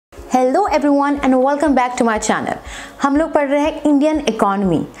Hello everyone and welcome back to my channel. हम लोग पढ़ रहे हैं इंडियन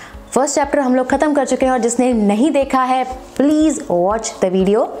इकोनॉमी। फर्स्ट चैप्टर हम लोग खत्म कर चुके हैं और जिसने नहीं देखा है please watch the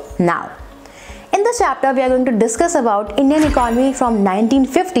video now. In this chapter we are going to discuss about Indian economy from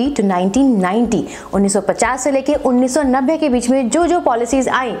 1950 to 1990। 1950 से लेके 1990 के बीच में जो जो पॉलिसीज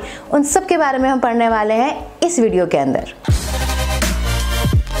आई उन सब के बारे में हम पढ़ने वाले हैं इस वीडियो के अंदर।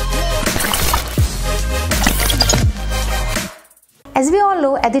 As we all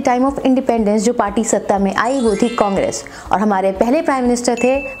know, at the time of independence जो पार्टी सत्ता में आई वो थी कांग्रेस और हमारे पहले प्राइम मिनिस्टर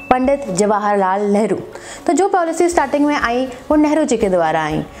थे पंडित जवाहरलाल नेहरू। तो जो पॉलिसी स्टार्टिंग में आई वो नेहरू जी के द्वारा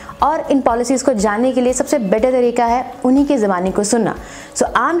आई और इन पॉलिसीज़ को जानने के लिए सबसे बेटर तरीका है उन्हीं की ज़बानी को सुनना। सो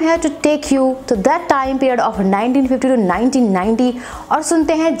I am here to take you to that time period of 1950 to 1990 और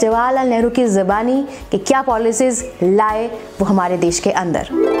सुनते हैं जवाहरलाल नेहरू की ज़बानी कि क्या पॉलिसीज़ लाए वो हमारे देश के अंदर।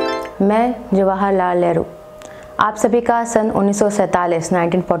 मैं जवाहरलाल नेहरू आप सभी का सन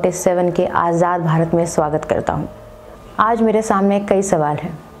 1947 के आज़ाद भारत में स्वागत करता हूँ। आज मेरे सामने कई सवाल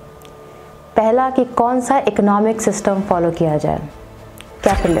हैं। पहला कि कौन सा इकोनॉमिक सिस्टम फॉलो किया जाए।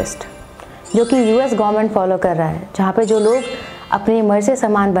 कैपिटलिस्ट, जो कि यूएस गवर्नमेंट फॉलो कर रहा है, जहाँ पे जो लोग अपनी मर्जी से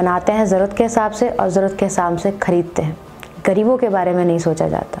सामान बनाते हैं ज़रूरत के हिसाब से और ज़रूरत के हिसाब से ख़रीदते हैं, गरीबों के बारे में नहीं सोचा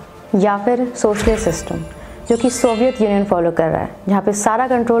जाता। या फिर सोशलिस्ट सिस्टम, जो कि सोवियत यूनियन फॉलो कर रहा है, जहाँ पे सारा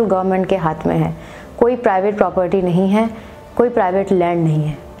कंट्रोल गवर्नमेंट के हाथ में है, कोई प्राइवेट प्रॉपर्टी नहीं है, कोई प्राइवेट लैंड नहीं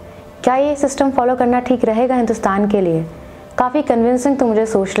है। क्या ये सिस्टम फॉलो करना ठीक रहेगा हिंदुस्तान के लिए? काफ़ी कन्विंसिंग तो मुझे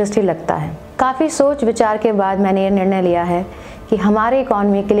सोशलिस्ट ही लगता है। काफ़ी सोच विचार के बाद मैंने ये निर्णय लिया है कि हमारे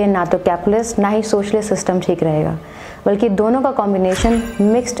इकॉनमी के लिए ना तो कैपिटलिस्ट ना ही सोशलिस्ट सिस्टम ठीक रहेगा, बल्कि दोनों का combination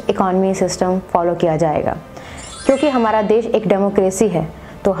mixed economy system follow किया जाएगा। क्योंकि हमारा देश एक डेमोक्रेसी है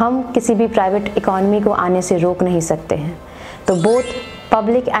तो हम किसी भी प्राइवेट इकॉनमी को आने से रोक नहीं सकते हैं। तो both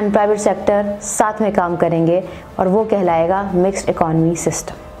public and private sector साथ में काम करेंगे और वो कहलाएगा mixed economy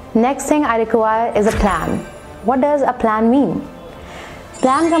system. Next thing I require is a plan. What does a plan mean?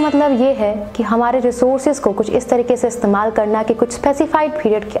 Plan का मतलब ये है कि हमारे रिसोर्सेज को कुछ इस तरीके से इस्तेमाल करना कि कुछ स्पेसिफाइड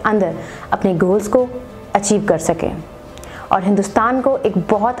पीरियड के अंदर अपने गोल्स को अचीव कर सकें। और हिंदुस्तान को एक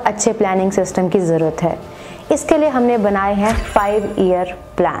बहुत अच्छे प्लानिंग सिस्टम की ज़रूरत है। इसके लिए हमने बनाए हैं 5 ईयर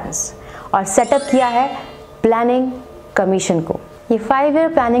प्लान्स और सेटअप किया है प्लानिंग कमीशन को। ये 5 ईयर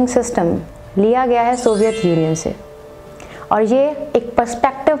प्लानिंग सिस्टम लिया गया है सोवियत यूनियन से और ये एक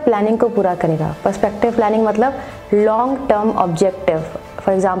पर्सपेक्टिव प्लानिंग को पूरा करेगा। पर्सपेक्टिव प्लानिंग मतलब long term objective.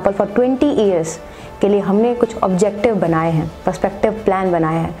 For example for 20 years के लिए हमने कुछ ऑब्जेक्टिव बनाए हैं, पर्सपेक्टिव प्लान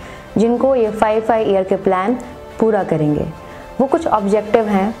बनाए हैं, जिनको ये 5 ईयर के प्लान पूरा करेंगे। वो कुछ ऑब्जेक्टिव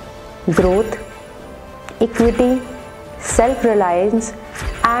हैं growth, equity, self reliance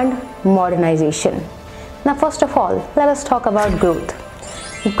and modernisation. Now first of all, let us talk about growth.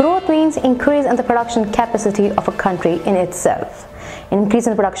 Growth means increase in the production capacity of a country in itself. Increase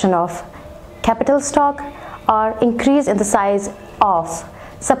in production of capital stock or increase in the size of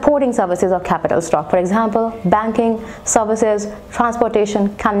supporting services of capital stock. For example, banking, services, transportation,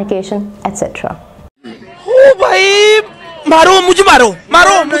 communication, etc. ओ भाई मारो मुझे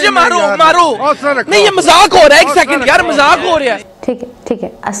नहीं ये मजाक हो रहा है। एक सेकंड यार, मजाक हो रहा है। ठीक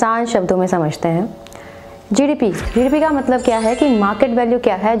है, आसान शब्दों में समझते हैं। जीडीपी का मतलब क्या है कि मार्केट वैल्यू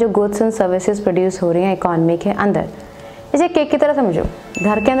क्या है जो गुड्स एंड सर्विसेज प्रोड्यूस हो रही हैं इकॉनमी के अंदर। इसे केक की तरह समझो।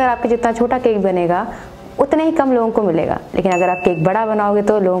 घर के अंदर आपके जितना छोटा केक बनेगा उतने ही कम लोगों को मिलेगा, लेकिन अगर आप केक बड़ा बनाओगे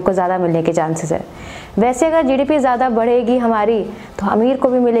तो लोगों को ज़्यादा मिलने के चांसेस है। वैसे अगर जीडीपी ज़्यादा बढ़ेगी हमारी तो अमीर को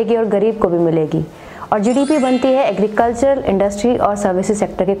भी मिलेगी और गरीब को भी मिलेगी। और जीडीपी बनती है एग्रीकल्चरल, इंडस्ट्री और सर्विसेज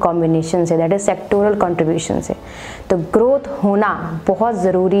सेक्टर के कॉम्बिनेशन से, दैट इज सेक्टोरल कंट्रीब्यूशन से। तो ग्रोथ होना बहुत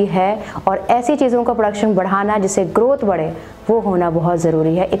ज़रूरी है और ऐसी चीज़ों का प्रोडक्शन बढ़ाना जिससे ग्रोथ बढ़े वो होना बहुत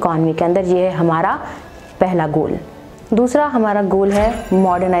ज़रूरी है इकॉनमी के अंदर। ये है हमारा पहला गोल। दूसरा हमारा गोल है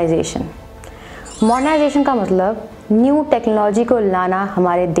मॉडर्नाइजेशन। मॉडर्नाइजेशन का मतलब न्यू टेक्नोलॉजी को लाना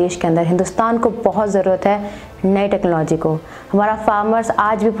हमारे देश के अंदर। हिंदुस्तान को बहुत ज़रूरत है नई टेक्नोलॉजी को। हमारा फार्मर्स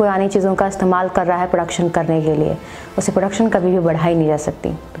आज भी पुरानी चीज़ों का इस्तेमाल कर रहा है प्रोडक्शन करने के लिए, उसे प्रोडक्शन कभी भी बढ़ाई नहीं जा सकती।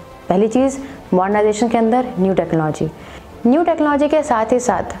 तो पहली चीज़ मॉडर्नाइजेशन के अंदर न्यू टेक्नोलॉजी। न्यू टेक्नोलॉजी के साथ ही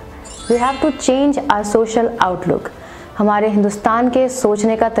साथ we have to change our social outlook. हमारे हिंदुस्तान के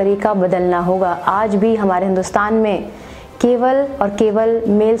सोचने का तरीका बदलना होगा। आज भी हमारे हिंदुस्तान में केवल और केवल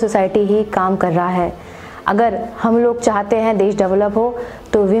मेल सोसाइटी ही काम कर रहा है। अगर हम लोग चाहते हैं देश डेवलप हो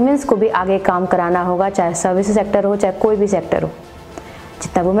तो वीमेंस को भी आगे काम कराना होगा, चाहे सर्विस सेक्टर हो चाहे कोई भी सेक्टर हो।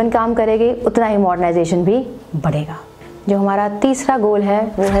 जितना वुमेन काम करेगी उतना ही मॉडर्नाइजेशन भी बढ़ेगा। जो हमारा तीसरा गोल है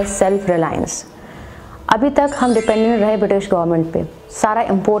वो है सेल्फ रिलायंस। अभी तक हम डिपेंडेंट रहे ब्रिटिश गवर्नमेंट पे, सारा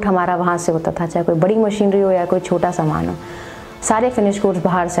इंपोर्ट हमारा वहाँ से होता था, चाहे कोई बड़ी मशीनरी हो या कोई छोटा सामान हो। सारे फिनिश गुड्स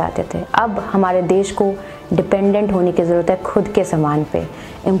बाहर से आते थे। अब हमारे देश को डिपेंडेंट होने की ज़रूरत है खुद के सामान पे।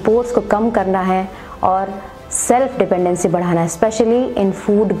 इंपोर्ट्स को कम करना है और सेल्फ डिपेंडेंसी बढ़ाना है, स्पेशली इन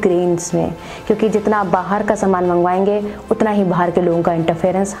फूड ग्रेन्स में, क्योंकि जितना बाहर का सामान मंगवाएंगे उतना ही बाहर के लोगों का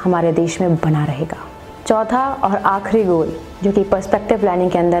इंटरफेरेंस हमारे देश में बना रहेगा। चौथा और आखिरी गोल जो कि पर्सपेक्टिव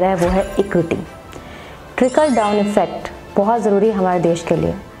प्लानिंग के अंदर है वो है इक्विटी। ट्रिकल डाउन इफेक्ट बहुत ज़रूरी है हमारे देश के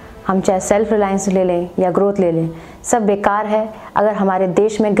लिए। हम चाहे सेल्फ रिलायंस ले लें या ग्रोथ ले लें, सब बेकार है अगर हमारे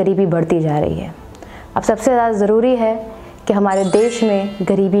देश में गरीबी बढ़ती जा रही है। अब सबसे ज़्यादा ज़रूरी है कि हमारे देश में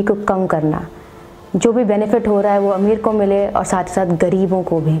गरीबी को कम करना। जो भी बेनिफिट हो रहा है वो अमीर को मिले और साथ ही साथ गरीबों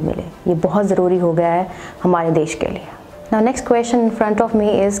को भी मिले। ये बहुत ज़रूरी हो गया है हमारे देश के लिए। Now next question in front of me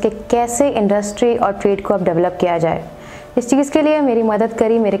is कि कैसे इंडस्ट्री और ट्रेड को अब डेवलप किया जाए। इस चीज़ के लिए मेरी मदद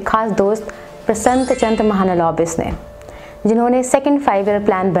करी मेरे खास दोस्त प्रसन्त चंद महानलॉबिस ने, जिन्होंने सेकंड 5 ईयर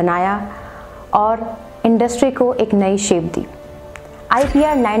प्लान बनाया और इंडस्ट्री को एक नई शेप दी।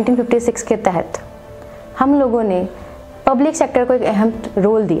 IPR 1956 के तहत हम लोगों ने पब्लिक सेक्टर को एक अहम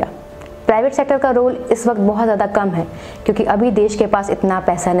रोल दिया। प्राइवेट सेक्टर का रोल इस वक्त बहुत ज़्यादा कम है क्योंकि अभी देश के पास इतना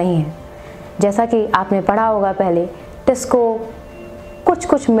पैसा नहीं है। जैसा कि आपने पढ़ा होगा पहले, टिस्को,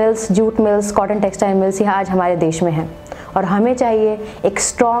 कुछ mills, jute mills, cotton textile mills यहाँ आज हमारे देश में हैं और हमें चाहिए एक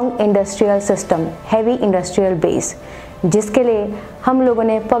strong industrial system, heavy industrial base, जिसके लिए हम लोगों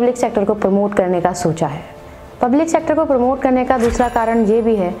ने पब्लिक सेक्टर को प्रमोट करने का सोचा है। पब्लिक सेक्टर को प्रमोट करने का दूसरा कारण ये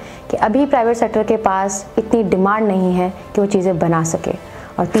भी है कि अभी प्राइवेट सेक्टर के पास इतनी डिमांड नहीं है कि वो चीज़ें बना सके,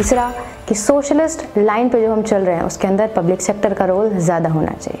 और तीसरा कि सोशलिस्ट लाइन पे जो हम चल रहे हैं उसके अंदर पब्लिक सेक्टर का रोल ज़्यादा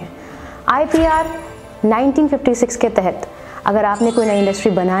होना चाहिए। IPR 1956 के तहत अगर आपने कोई नई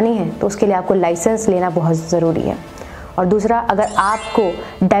इंडस्ट्री बनानी है तो उसके लिए आपको लाइसेंस लेना बहुत ज़रूरी है, और दूसरा अगर आपको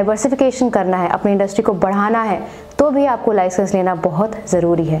डाइवर्सिफिकेशन करना है, अपनी इंडस्ट्री को बढ़ाना है, तो भी आपको लाइसेंस लेना बहुत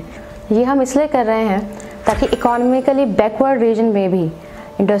ज़रूरी है। ये हम इसलिए कर रहे हैं ताकि इकोनॉमिकली बैकवर्ड रीजन में भी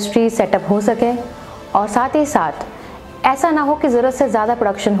इंडस्ट्री सेटअप हो सके और साथ ही साथ ऐसा ना हो कि ज़रूरत से ज़्यादा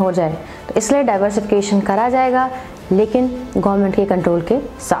प्रोडक्शन हो जाए, तो इसलिए डाइवर्सिफिकेशन करा जाएगा, लेकिन गवर्नमेंट के कंट्रोल के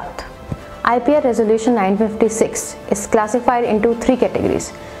साथ। IPR resolution 956 is classified into 3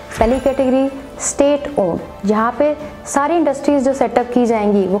 categories. पहली कैटेगरी स्टेट ओन, जहाँ पे सारी इंडस्ट्रीज़ जो सेटअप की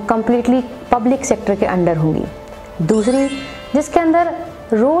जाएंगी वो कम्प्लीटली पब्लिक सेक्टर के अंडर होंगी। दूसरी, जिसके अंदर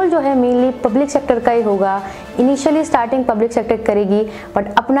रोल जो है मेनली पब्लिक सेक्टर का ही होगा, इनिशियली स्टार्टिंग पब्लिक सेक्टर करेगी,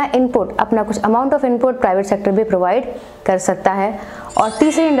 बट अपना इनपुट, अपना कुछ amount of input private sector भी प्रोवाइड कर सकता है। और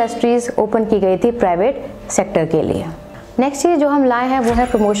तीसरी इंडस्ट्रीज़ ओपन की गई थी प्राइवेट सेक्टर के लिए। नेक्स्ट चीज़ जो हम लाए हैं वो है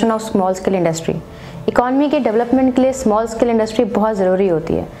promotion of small scale industry. Economy के डेवलपमेंट के लिए स्मॉल स्केल इंडस्ट्री बहुत ज़रूरी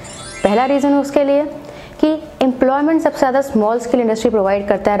होती है। पहला रीज़न उसके लिए कि एम्प्लॉयमेंट सबसे ज़्यादा स्मॉल स्केल इंडस्ट्री प्रोवाइड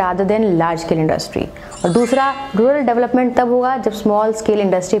करता है rather than large scale industry, और दूसरा रूरल डेवलपमेंट तब होगा जब स्मॉल स्केल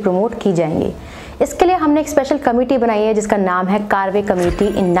इंडस्ट्री प्रमोट की जाएंगी। इसके लिए हमने एक स्पेशल कमेटी बनाई है जिसका नाम है Karve committee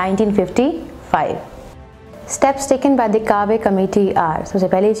in 1955। Steps taken by the Karve committee are, सबसे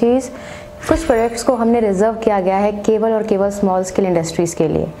पहली चीज़, कुछ प्रोडक्ट्स को हमने रिजर्व किया गया है केवल और केवल स्मॉल स्केल इंडस्ट्रीज़ के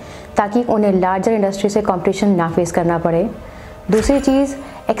लिए, ताकि उन्हें लार्जर इंडस्ट्री से कंपटीशन ना फेस करना पड़े। दूसरी चीज़,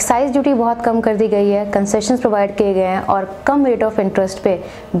 एक्साइज ड्यूटी बहुत कम कर दी गई है, कंसेशंस प्रोवाइड किए गए हैं और कम रेट ऑफ इंटरेस्ट पे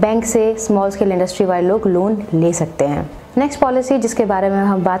बैंक से स्मॉल स्केल इंडस्ट्री वाले लोग लोन ले सकते हैं। नेक्स्ट पॉलिसी जिसके बारे में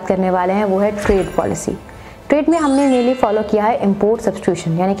हम बात करने वाले हैं वो है ट्रेड पॉलिसी। ट्रेड में हमने मेनली फॉलो किया है इम्पोर्ट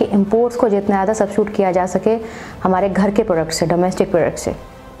सब्स्टिट्यूशन, यानी कि इम्पोर्ट्स को जितना ज़्यादा सब्स्टिट्यूट किया जा सके हमारे घर के प्रोडक्ट से, डोमेस्टिक प्रोडक्ट से।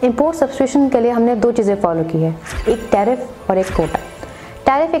 इम्पोर्ट सब्स्टिट्यूशन के लिए हमने 2 चीज़ें फॉलो की है, एक टैरिफ और एक कोटा।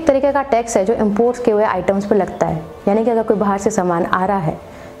 टैरिफ एक तरीके का टैक्स है जो इम्पोर्ट्स के हुए आइटम्स पर लगता है, यानी कि अगर कोई बाहर से सामान आ रहा है,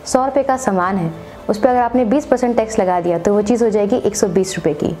 100 रुपये का सामान है, उस पर अगर आपने 20% टैक्स लगा दिया तो वो चीज़ हो जाएगी 120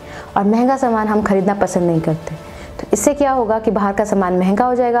 रुपये की, और महंगा सामान हम खरीदना पसंद नहीं करते। तो इससे क्या होगा कि बाहर का सामान महंगा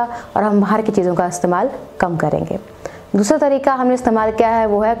हो जाएगा और हम बाहर की चीज़ों का इस्तेमाल कम करेंगे। दूसरा तरीका हमने इस्तेमाल किया है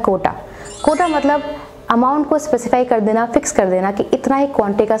वो है कोटा। कोटा मतलब अमाउंट को स्पेसिफाई कर देना, फिक्स कर देना कि इतना ही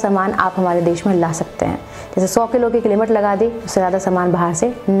क्वांटिटी का सामान आप हमारे देश में ला सकते हैं। जैसे 100 किलो की लिमिट लगा दी, उससे ज़्यादा सामान बाहर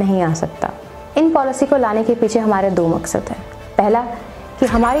से नहीं आ सकता। इन पॉलिसी को लाने के पीछे हमारे 2 मकसद हैं। पहला कि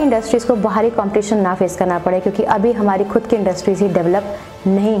हमारी इंडस्ट्रीज़ को बाहरी कंपटीशन ना फेस करना पड़े, क्योंकि अभी हमारी खुद की इंडस्ट्रीज़ ही डेवलप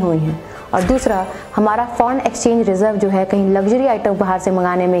नहीं हुई हैं, और दूसरा हमारा फॉरेन एक्सचेंज रिजर्व जो है कहीं लग्जरी आइटम बाहर से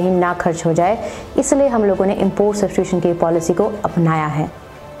मंगाने में ही ना खर्च हो जाए, इसलिए हम लोगों ने इम्पोर्ट सब्स्टिट्यूशन की पॉलिसी को अपनाया है।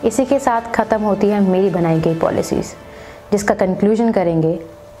 इसी के साथ ख़त्म होती है मेरी बनाई गई पॉलिसीज़, जिसका कंक्लूजन करेंगे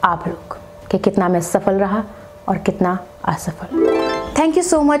आप लोग कि कितना मैं सफल रहा और कितना असफल। Thank you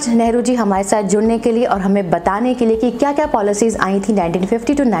so much Nehru ji हमारे साथ जुड़ने के लिए और हमें बताने के लिए कि क्या क्या पॉलिसीज़ आई थी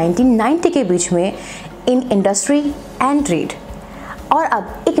 1950 टू 1990 के बीच में इन इंडस्ट्री एंड ट्रेड। और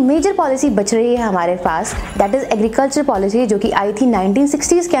अब एक मेजर पॉलिसी बच रही है हमारे पास, दैट इज़ एग्रीकल्चर पॉलिसी, जो कि आई थी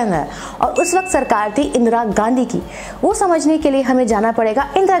 1960s के अंदर और उस वक्त सरकार थी इंदिरा गांधी की। वो समझने के लिए हमें जाना पड़ेगा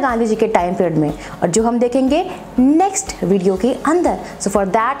इंदिरा गांधी जी के टाइम पीरियड में, और जो हम देखेंगे नेक्स्ट वीडियो के अंदर। So for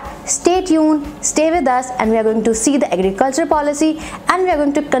that stay tune, stay with us, and we are going to see the agriculture policy and we are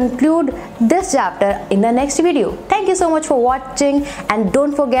going to conclude this chapter in the next video. Thank you so much for watching, and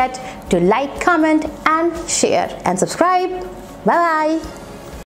don't forget to like, comment and share and subscribe. Bye bye.